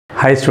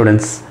Hi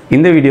students,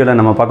 இந்த வீடியோல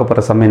நம்ம பார்க்க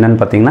போற சம் என்னன்னு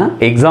பாத்தீங்கன்னா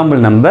எக்ஸாம்பிள்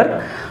நம்பர்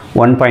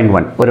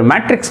 1.1 ஒரு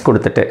மேட்ரிக்ஸ்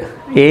கொடுத்துட்டு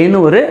a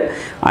ன்னு ஒரு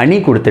அணி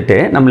கொடுத்துட்டு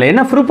நம்மள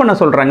என்ன ப்ரூவ் பண்ண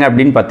சொல்றாங்க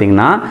அப்படினு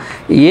பாத்தீங்கன்னா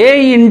a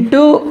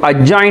into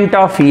adjoint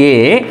of a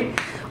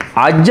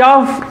adj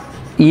of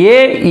a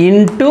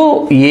into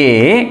a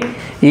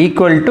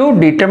equal to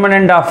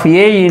determinant of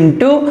a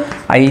into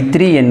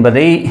i3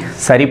 என்பதை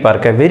சரி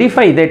பார்க்க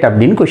verify that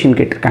அப்படினு क्वेश्चन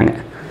கேட்டிருக்காங்க.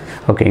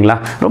 ஓகேங்களா?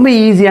 ரொம்ப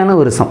ஈஸியான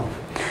ஒரு சம்.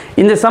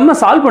 இந்த சம்மை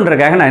சால்வ்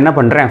பண்ணுறதுக்காக நான் என்ன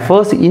பண்ணுறேன்,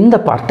 ஃபர்ஸ்ட் இந்த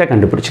பார்ட்டை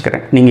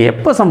கண்டுபிடிச்சிக்கிறேன். நீங்கள்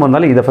எப்போ சம்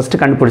வந்தாலும் இதை ஃபஸ்ட்டு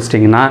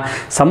கண்டுபிடிச்சிட்டிங்கன்னா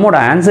சம்மோட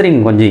ஆன்சரிங்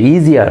கொஞ்சம்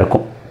ஈஸியாக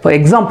இருக்கும். இப்போ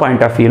எக்ஸாம்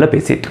பாயிண்ட் ஆஃப் வியூவில்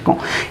பேசிகிட்டு இருக்கோம்.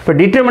 இப்போ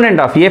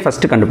டிட்டர்மினன்ட் ஆஃப் ஏ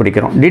ஃபஸ்ட்டு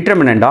கண்டுபிடிக்கிறோம்.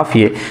 டிட்டர்மினன்ட் ஆஃப்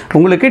ஏ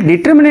உங்களுக்கு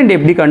டிட்டர்மினன்ட்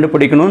எப்படி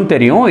கண்டுபிடிக்கணும்னு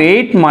தெரியும்.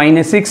 8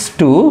 - 6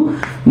 2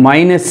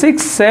 - 6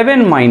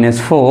 7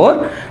 - 4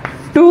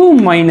 2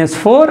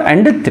 - 4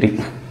 and 3.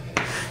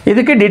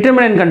 இதுக்கு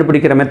டிட்டர்மினன்ட்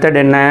கண்டுபிடிக்கிற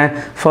மெத்தட் என்ன,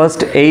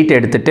 ஃபர்ஸ்ட் 8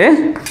 எடுத்துட்டு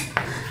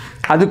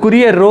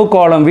அதுக்குரிய ரோ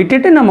காலம்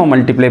விட்டுட்டு நம்ம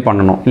மல்டிப்ளை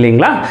பண்ணணும்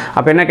இல்லைங்களா.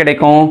 அப்போ என்ன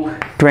கிடைக்கும்,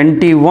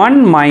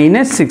 21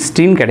 -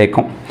 16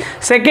 கிடைக்கும்.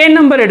 செகண்ட்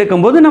நம்பர்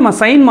எடுக்கும்போது நம்ம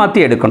சைன் மாற்றி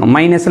எடுக்கணும்.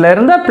 மைனஸில்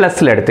இருந்தால்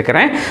ப்ளஸில்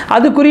எடுத்துக்கிறேன்.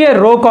 அதுக்குரிய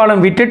ரோ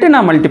காலம் விட்டுட்டு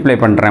நான் மல்டிப்ளை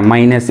பண்ணுறேன்.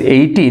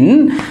 -18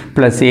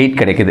 + 8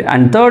 கிடைக்குது.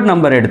 அண்ட் தேர்ட்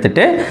நம்பர்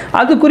எடுத்துட்டு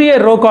அதுக்குரிய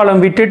ரோ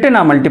காலம் விட்டுட்டு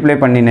நான் மல்டிப்ளை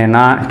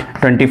பண்ணினேன்னா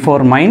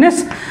 24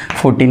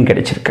 - 14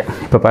 கிடைச்சிருக்கு.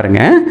 இப்போ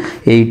பாருங்கள்,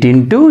 8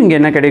 into இங்கே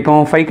என்ன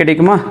கிடைக்கும், 5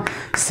 கிடைக்குமா,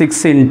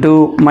 6 into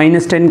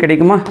 -10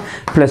 கிடைக்குமா,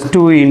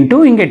 +2 into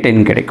இங்கே 10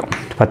 கிடைக்கும்.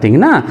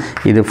 பார்த்தீங்கன்னா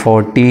இது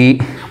 40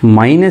 -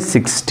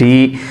 60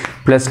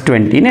 +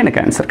 20 எனக்கு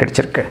ஆன்சர்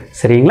கிடைச்சிருக்கு.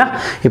 சரிங்களா?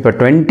 இப்போ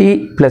 20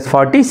 +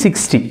 40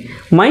 60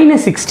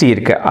 -60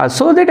 இருக்கு.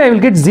 So that I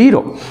will get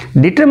 0.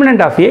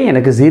 Determinant of ஏ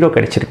எனக்கு 0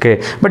 கிடைச்சிருக்கு.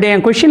 பட்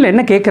என் கொஸ்டினில்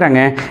என்ன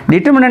கேட்குறாங்க,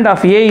 determinant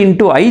of A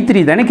into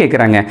i3 தானே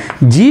கேட்குறாங்க.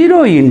 0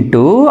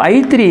 into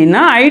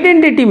i3னா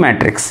ஐடென்டிட்டி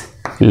மேட்ரிக்ஸ்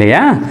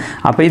இல்லையா.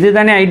 அப்போ இது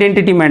தானே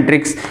ஐடென்டிட்டி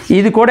மேட்ரிக்ஸ்.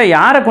 இது கூட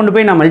யாரை கொண்டு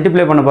போய் நான்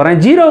மல்டிப்ளை பண்ண போகிறேன்,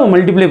 0வை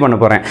மல்டிப்ளை பண்ண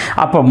போகிறேன்.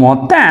 அப்போ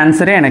மொத்த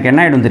ஆன்சரே எனக்கு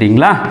என்ன ஆகிடும்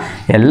தெரியுங்களா,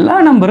 எல்லா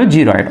நம்பரும்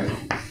 0 ஆகிடும்.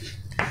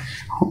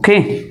 ஓகே,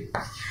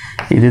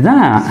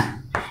 இதுதான்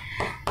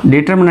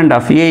determinant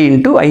of A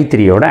into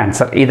i3யோட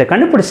answer. இதை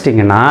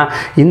கண்டுபிடிச்சிட்டிங்கன்னா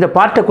இந்த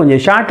பார்ட்டை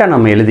கொஞ்சம் ஷார்ட்டாக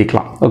நம்ம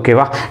எழுதிக்கலாம்.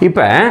 ஓகேவா?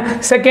 இப்போ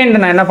செகண்ட்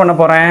நான் என்ன பண்ண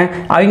போகிறேன்,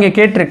 அவங்க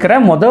கேட்டிருக்கிற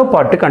மொதல்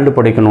பார்ட்டு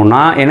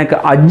கண்டுபிடிக்கணும்னா எனக்கு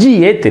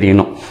அஜ்ஜியே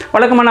தெரியணும்.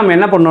 வழக்கமாக நம்ம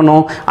என்ன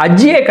பண்ணணும்,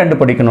 அஜ்ஜியே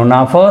கண்டுபிடிக்கணும்னா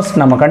ஃபர்ஸ்ட்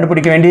நம்ம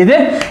கண்டுபிடிக்க வேண்டியது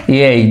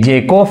ஏஐஜே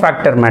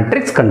கோஃபேக்டர்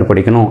மேட்ரிக்ஸ்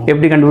கண்டுபிடிக்கணும்.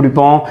 எப்படி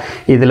கண்டுபிடிப்போம்,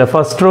 இதில்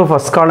ஃபர்ஸ்ட் ரோ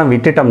ஃபர்ஸ்ட் காலம்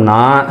விட்டுட்டோம்னா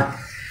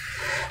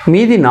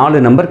மீதி 4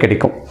 நம்பர்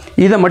கிடைக்கும்.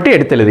 இதை மட்டும்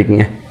எடுத்து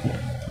எழுதிக்கங்க.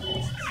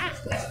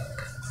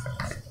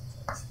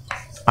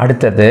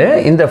 அடுத்தது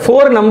இந்த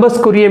 4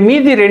 நம்பர்ஸ்க்குரிய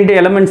மீதி 2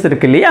 எலிமெண்ட்ஸ்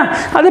இருக்கு இல்லையா,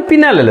 அதை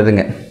பின்னால்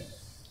எழுதுங்க.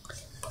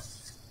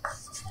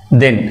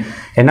 தென்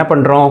என்ன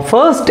பண்ணுறோம்,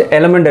 ஃபர்ஸ்ட்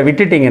எலிமெண்ட்டை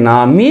விட்டுட்டிங்கன்னா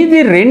மீதி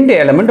 2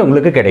 எலிமெண்ட்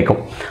உங்களுக்கு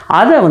கிடைக்கும்.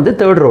 அதை வந்து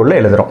தேர்ட் ரோவில்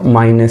எழுதுகிறோம்.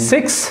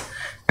 -6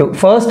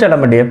 ஃபர்ஸ்ட்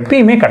எலிமெண்ட்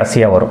எப்பயுமே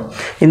கடைசியாக வரும்.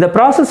 இந்த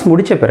ப்ராசஸ்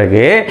முடித்த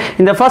பிறகு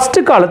இந்த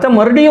ஃபஸ்ட்டு காலத்தை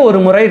மறுபடியும்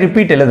ஒரு முறை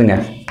ரிப்பீட் எழுதுங்க.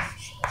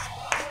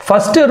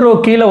 ஃபஸ்ட்டு ரோ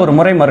கீழே ஒரு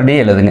முறை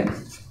மறுபடியும் எழுதுங்க.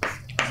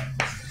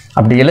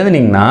 அப்படி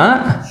எழுதுனீங்கன்னா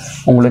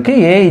உங்களுக்கு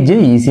ஏஐஜே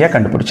ஈஸியாக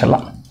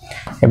கண்டுபிடிச்சிடலாம்.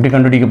 எப்படி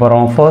கண்டுபிடிக்க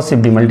போகிறோம், ஃபர்ஸ்ட்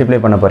இப்படி மல்டிப்ளை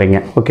பண்ண போகிறீங்க.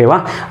 ஓகேவா?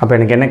 அப்போ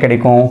எனக்கு என்ன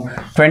கிடைக்கும்,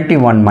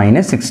 21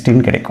 - 16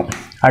 கிடைக்கும்.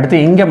 அடுத்து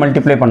இங்கே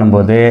மல்டிப்ளை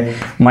பண்ணும்போது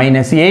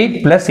 -8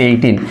 +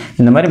 18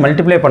 இந்த மாதிரி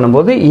மல்டிப்ளை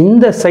பண்ணும்போது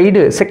இந்த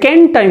சைடு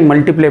செகண்ட் டைம்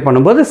மல்டிப்ளை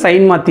பண்ணும்போது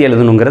சைன் மாற்றி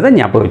எழுதணுங்கிறத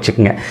ஞாபகம்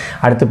வச்சுக்கோங்க.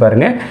 அடுத்து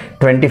பாருங்கள்,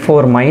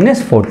 24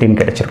 - 14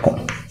 கிடைச்சிருக்கும்.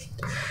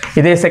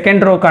 இதே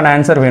செகண்ட் ரோக்கான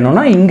ஆன்சர்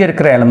வேணும்னா இங்கே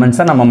இருக்கிற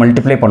எலிமெண்ட்ஸை நம்ம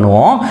மல்டிப்ளை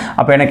பண்ணுவோம்.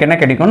 அப்போ எனக்கு என்ன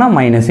கிடைக்கும்னா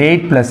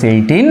 -8 +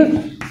 18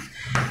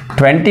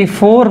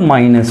 24 -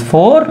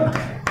 4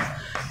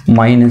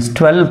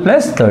 -12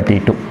 +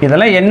 32.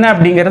 இதெல்லாம் என்ன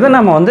அப்படிங்கிறத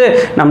நம்ம வந்து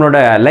நம்மளோட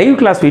லைவ்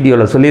கிளாஸ்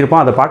வீடியோவில்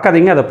சொல்லியிருப்போம். அதை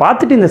பார்க்காதீங்க, அதை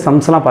பார்த்துட்டு இந்த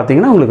சம்ஸ்லாம்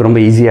பார்த்தீங்கன்னா உங்களுக்கு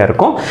ரொம்ப ஈஸியாக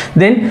இருக்கும்.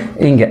 தென்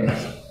இங்கே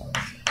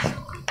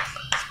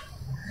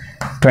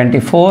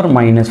 24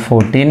 -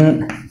 14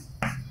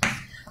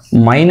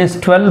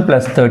 -12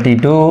 +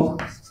 32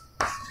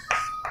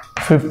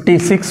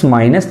 56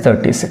 -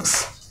 36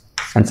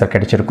 ஆன்சர்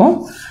கிடைச்சிருக்கும்.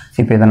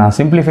 இப்போ இதை நான்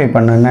சிம்பிளிஃபை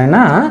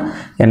பண்ணேன்னா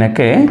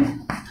எனக்கு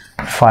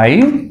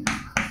 5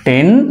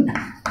 10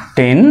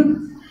 10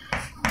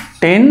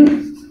 10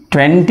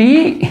 20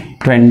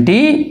 20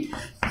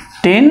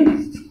 10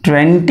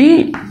 20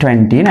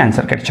 20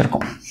 ஆன்சர்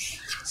கிடைச்சிருக்கும்.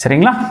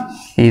 சரிங்களா?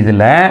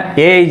 இதில்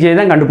ஏஐஜே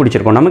தான்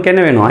கண்டுபிடிச்சிருக்கோம். நமக்கு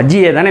என்ன வேணும்,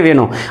 அஜ்ஜியே தானே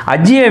வேணும்.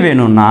 அஜ்ஜியே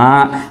வேணும்னா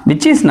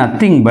which is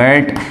nothing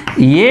but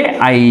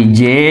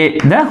AIJ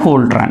the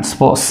whole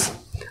transpose.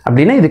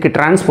 அப்படின்னா இதுக்கு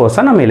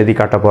டிரான்ஸ்போஸாக நம்ம எழுதி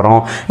காட்ட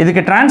போகிறோம்.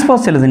 இதுக்கு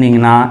டிரான்ஸ்போஸ்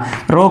எழுதுனீங்கன்னா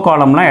ரோ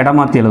காலம்லாம்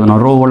இடமாற்றி எழுதணும்.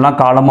 ரோவெல்லாம்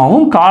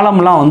காலமாகவும்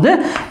காலம்லாம் வந்து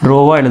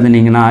ரோவாக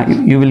எழுதுனீங்கன்னா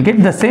you will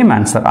get the same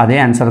answer. அதே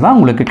ஆன்சர் தான்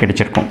உங்களுக்கு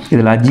கிடைச்சிருக்கும்.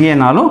 இதில்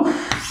அஜ்ஜிஏனாலும்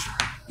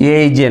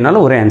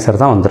ஏஐஜேனாலும் ஒரே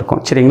ஆன்சர் தான்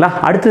வந்திருக்கும். சரிங்களா?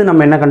 அடுத்தது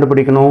நம்ம என்ன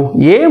கண்டுபிடிக்கணும்,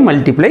 ஏ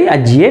மல்டிப்ளை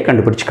அஜ்ஜிஏ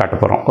கண்டுபிடிச்சி காட்ட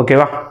போகிறோம்.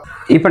 ஓகேவா?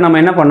 இப்போ நம்ம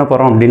என்ன பண்ண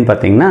போகிறோம் அப்படின்னு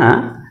பார்த்தீங்கன்னா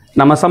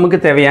நம்ம சமுக்கு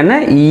தேவையான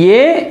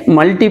ஏ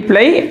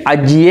மல்டிப்ளை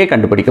அஜ்ஜிஏ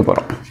கண்டுபிடிக்க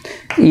போகிறோம்.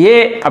 ஏ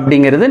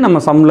அப்படிங்கிறது நம்ம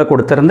சம்மில்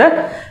கொடுத்துருந்த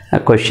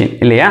கொஷின்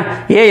இல்லையா?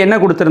 ஏ என்ன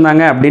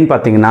கொடுத்துருந்தாங்க அப்படின்னு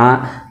பார்த்தீங்கன்னா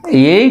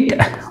 8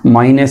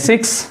 minus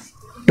 6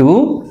 2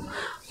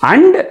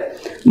 and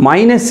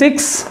minus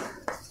 6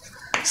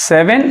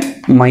 7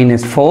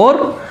 minus 4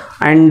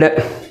 and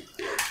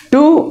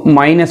 2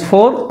 minus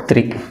 4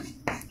 3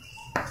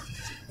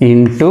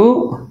 into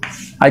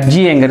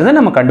அஜ்ஜிங்கிறது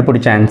நம்ம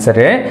கண்டுபிடிச்ச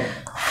ஆன்சரு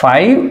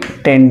 5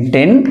 10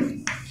 10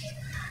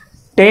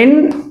 10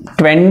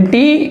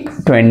 20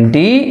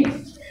 20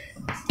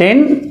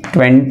 10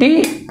 20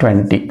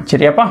 20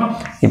 சரியாப்பா?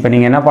 இப்போ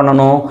நீங்கள் என்ன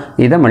பண்ணணும்?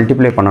 இதை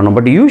மல்டிப்ளை பண்ணணும்.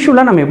 பட்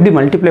யூஸ்வலாக நம்ம எப்படி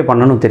மல்டிப்ளை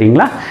பண்ணணும்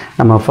தெரியுங்களா?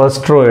 நம்ம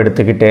ஃபர்ஸ்ட் ரோ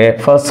எடுத்துக்கிட்டு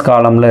ஃபர்ஸ்ட்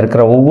காலமில்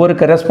இருக்கிற ஒவ்வொரு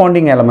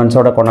கரஸ்பாண்டிங்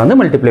எலமெண்ட்ஸோட கொண்டாந்து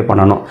மல்டிப்ளை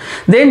பண்ணணும்.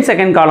 தென்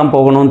செகண்ட் காலம்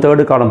போகணும்,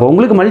 தேர்டு காலம் போகும்.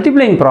 உங்களுக்கு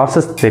மல்டிப்ளைங்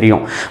ப்ராசஸ்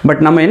தெரியும்.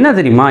 பட் நம்ம என்ன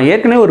தெரியுமா,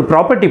 ஏற்கனவே ஒரு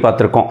ப்ராப்பர்ட்டி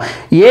பார்த்துருக்கோம்.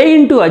 ஏ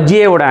இன்ட்டு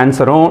அஜ்ஏவோட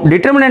ஆன்சரும்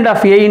டிட்டர்மினன்ட்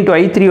ஆஃப் ஏ இன்ட்டு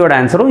I3யோட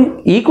ஆன்சரும்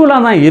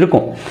ஈக்குவலாக தான்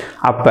இருக்கும்.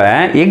 அப்போ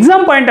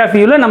எக்ஸாம் பாயிண்ட் ஆஃப்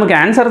வியூவில் நமக்கு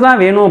ஆன்சர் தான்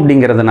வேணும்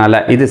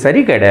அப்படிங்கிறதுனால இது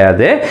சரி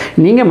கிடையாது.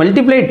 நீங்கள்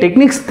மல்டிப்ளை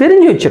டெக்னிக்ஸ்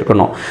தெரிஞ்சு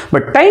வச்சுருக்கணும்.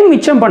 பட் டைம்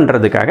மிச்சம்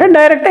பண்ணுறதுக்காக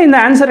டைரெக்டாக இந்த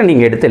ஆன்சரை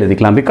நீங்கள் எடுத்து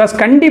எழுதிக்கலாம். பிகாஸ்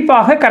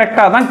கண்டிப்பாக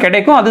கரெக்டாக தான்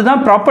கிடைக்கும்.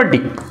 அதுதான் ப்ராப்பர்ட்டி.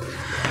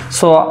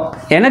 ஸோ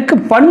எனக்கு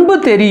பண்பு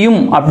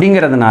தெரியும்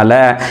அப்படிங்கிறதுனால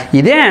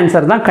இதே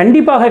ஆன்சர் தான்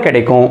கண்டிப்பாக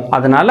கிடைக்கும்.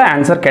 அதனால்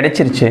ஆன்சர்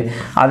கிடைச்சிருச்சு.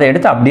 அதை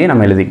எடுத்து அப்படியே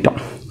நம்ம எழுதிக்கிட்டோம்.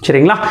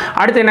 சரிங்களா?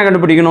 அடுத்து என்ன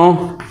கண்டுபிடிக்கணும்?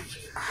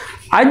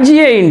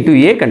 அஜ்ஏ இன்ட்டு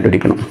ஏ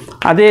கண்டுபிடிக்கணும்.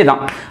 அதே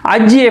தான்.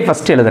 அஜ்ஏ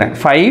ஃபஸ்ட் எழுதுகிறேன்.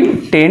 5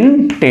 10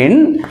 10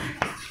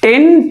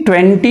 10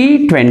 20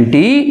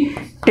 20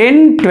 10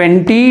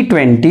 20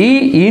 20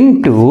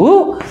 into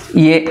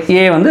A.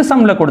 A வந்து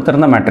சம்மில்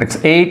கொடுத்துருந்த matrix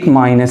 8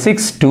 minus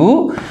 6 2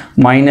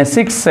 minus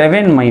 6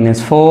 7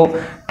 minus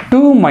 4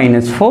 2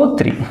 minus 4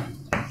 3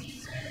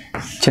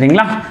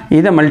 சரிங்களா?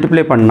 இதை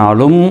மல்டிப்ளை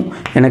பண்ணாலும்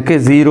எனக்கு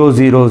 0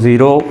 0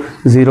 0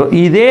 0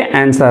 இதே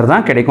ஆன்சர்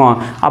தான் கிடைக்கும்.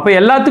 அப்போ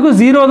எல்லாத்துக்கும்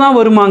 0 தான்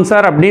வருமாங்க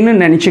சார் அப்படின்னு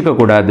நினச்சிக்க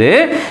கூடாது.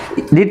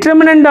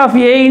 டிட்டர்மினன்ட் ஆஃப்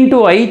ஏ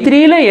இன்ட்டு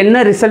I3ல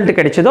என்ன ரிசல்ட்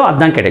கிடைச்சதோ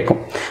அதுதான்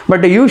கிடைக்கும்.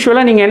 பட்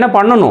யூஸ்வலாக நீங்கள் என்ன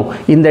பண்ணணும்?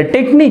 இந்த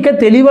டெக்னிக்கை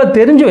தெளிவாக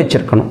தெரிஞ்சு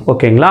வச்சுருக்கணும்.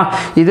 ஓகேங்களா?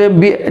 இது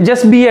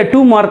just be a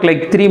 2 mark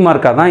like 3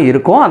 மார்க்காக தான்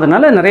இருக்கும்.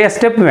 அதனால் நிறைய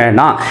ஸ்டெப்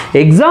வேண்டாம்.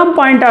 எக்ஸாம்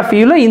பாயிண்ட் ஆஃப்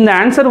வியூவில் இந்த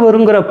ஆன்சர்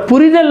வருங்கிற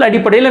புரிதல்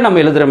அடிப்படையில்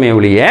நம்ம எழுதுகிறோமே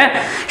ஒழிய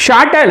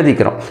ஷார்ட்டாக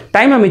எழுதிக்கிறோம்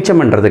டைமை மிச்சம்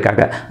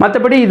பண்ணுறதுக்காக.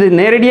 மற்றபடி இது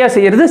நேரடியாக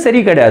செய்கிறது சரி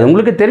கிடையாது.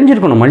 உங்களுக்கு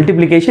தெரிஞ்சிருக்கணும்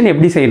மல்டிப்ளிகேஷன்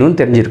எப்படி செய்யணும்னு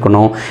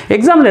தெரிஞ்சிருக்கணும்.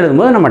 எக்ஸாமில்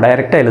எழுதும்போது நம்ம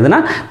டைரெக்டாக எழுதுனா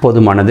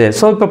போதுமானது.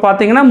 ஸோ இப்போ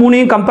பார்த்தீங்கன்னா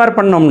மூணையும் கம்பேர்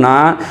பண்ணோம்னா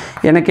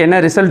எனக்கு என்ன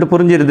result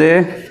புரிஞ்சிருது?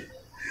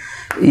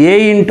 A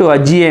into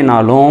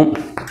அஜ்ஏனாலும்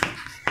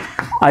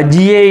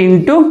அஜ்ஏ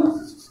into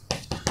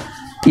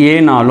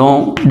ஏனாலும்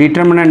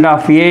determinant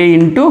of A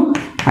into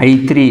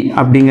I3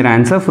 அப்படிங்கிற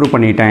ஆன்சர் ப்ரூவ்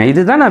பண்ணிட்டேன்.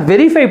 இதுதான் நான்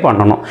வெரிஃபை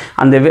பண்ணணும்.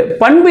 அந்த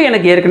பண்பு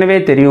எனக்கு ஏற்கனவே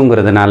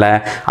தெரியுங்கிறதுனால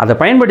அதை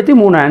பயன்படுத்தி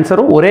 3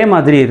 ஆன்சரும் ஒரே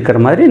மாதிரி இருக்கிற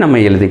மாதிரி நம்ம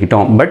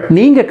எழுதிக்கிட்டோம். பட்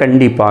நீங்கள்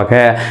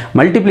கண்டிப்பாக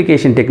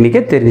மல்டிப்ளிகேஷன்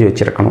டெக்னிக்கை தெரிஞ்சு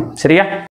வச்சுருக்கணும். சரியா?